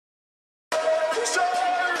Hey,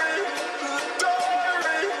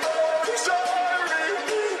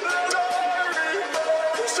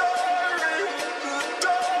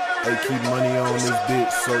 keep money on this bitch,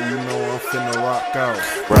 so you know I'm finna rock out.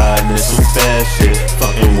 Riding in some fast shit,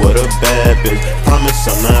 fucking with a bad bitch. Promise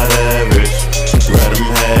I'm not average, let him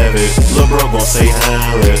have it. Lil' bro gon' say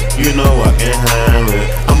handle it, you know I can handle it.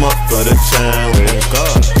 I'm up for the challenge.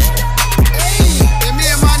 God. And me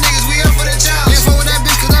and my niggas, we up for the challenge. Can't fuck with that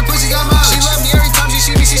bitch cause that pussy got mileage. She love me every time she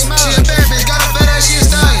see me, she smiles. She a bad bitch, got a fat ass, she a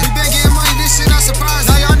stallion. We been getting money, this shit not surprising.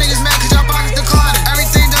 Now y'all niggas mad cause y'all pockets declining.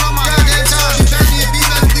 Everything done on my goddamn time. You better be a beat,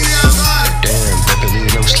 better be down gliding. Damn, Pepe Lee,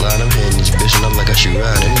 no slide, I'm hitting this bitch and I'm like I should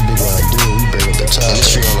ride. Any big one I do, we break up the top. And this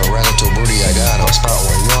free on the ride to booty, I got it. I'm spot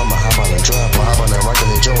on you, I'ma hop on the drop. I'll hop on that rocket,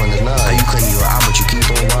 hit Joe in the nine. How you claim you a eye, but you keep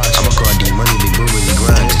on watching. I'ma call D money, big bro really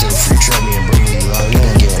grind. And still free trap me and bro really loud. You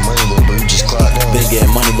been getting money, little bro, you just clock down. Been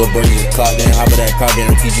getting money, little bro, you just clock down. Hop of that car,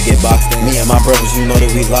 guaranteed you get boxed in. Me and my brothers, you know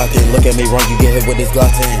that we locked in. Look at me run, you get hit with this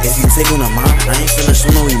Glock 10. If you take one of mine, I ain't finna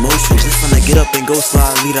show no emotion. Just finna get up and go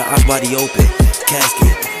slide, leave the ops body open.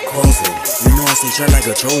 Casket, close it. You know I stay shot like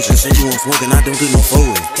a Trojan. Said you won't smoke and I don't do no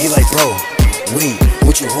forward. He like, bro, wait,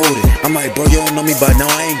 what you holding? I'm like, bro, you don't know me by now,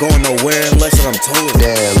 I ain't going nowhere unless that I'm told.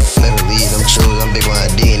 Damn, never leave, I'm chose, I'm big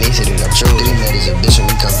YND and they said that I'm chose. They mad as a bitch when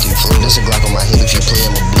we come through flow. This a Glock on my hip, if you play,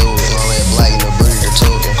 I'ma blow it. All red black, you know, birdie the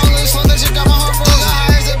token. All this flow, that shit got my heart frozen. Got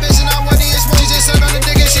high as a bitch and I wasn't even smoke. She just sucked on the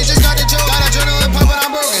dick and she just got the joke. Got a adrenaline pump but I'm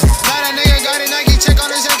broken. Now that nigga got a Nike check on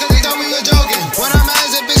his head cause he thought we were joking. When I'm mad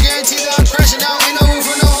as a bitch, guaranteed that I'm crashing out. Ain't no room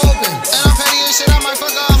for no hoping. And I'm petty as shit, I might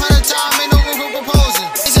fuck 100 times. Ain't no room for proposing.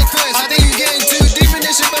 He said, Chris, I think you getting too deep in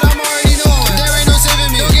this shit, but I'm already knowing. There ain't no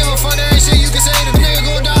saving me. Don't give a fuck, there ain't shit you can say to me. Nigga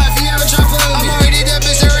gon' die if he ever try play with me. I'm already that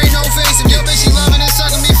bitch, there ain't no facing me. Yo, bitch, she loving and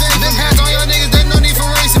sucking me fake. Big hands on your niggas, there's no need for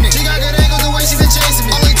racing me. She got good angles the way she been chasing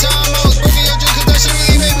me. Only time I was broken your drink cause that shit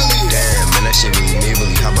really made believe. Damn, man, that shit really made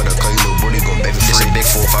believe. How about I call you little booty, go baby free. This a big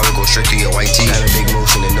 4-5, we go straight to your white tee. Got a big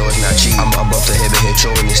motion and know it's not cheap. I'm above the head and hit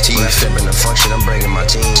Joe in his teeth. When I step in the function, I'm bringing my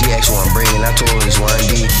team. She asked what I'm bringing, I told her it's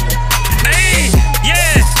YND. Hey,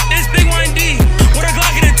 yeah, it's Big YND. With a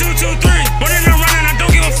Glock in a 223. Running and running, I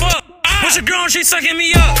don't give a fuck. What's your girl and she sucking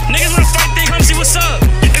me up? Niggas wanna fight, they come see what's up.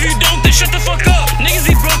 If you don't, then shut the fuck up. Niggas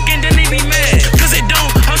be broken, then they be mad. Cause they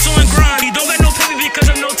don't hustle and grind. You don't got no paper because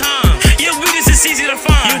of no time. Your weakness is easy to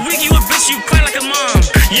find. You weak, you a bitch, you cry like a mom.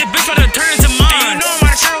 Your bitch wanna turn into mine. And you know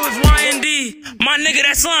my shirt with YND. My nigga,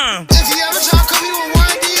 that's slime. If you ever try to come here with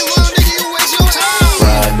YND, little nigga, you waste your time.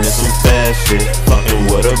 Riding in some fast shit, fucking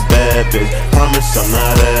with a bad bitch. Promise I'm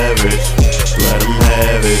not average, let him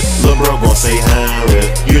have it. Lil' bro gon' say handle it,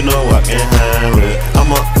 you know I can handle it.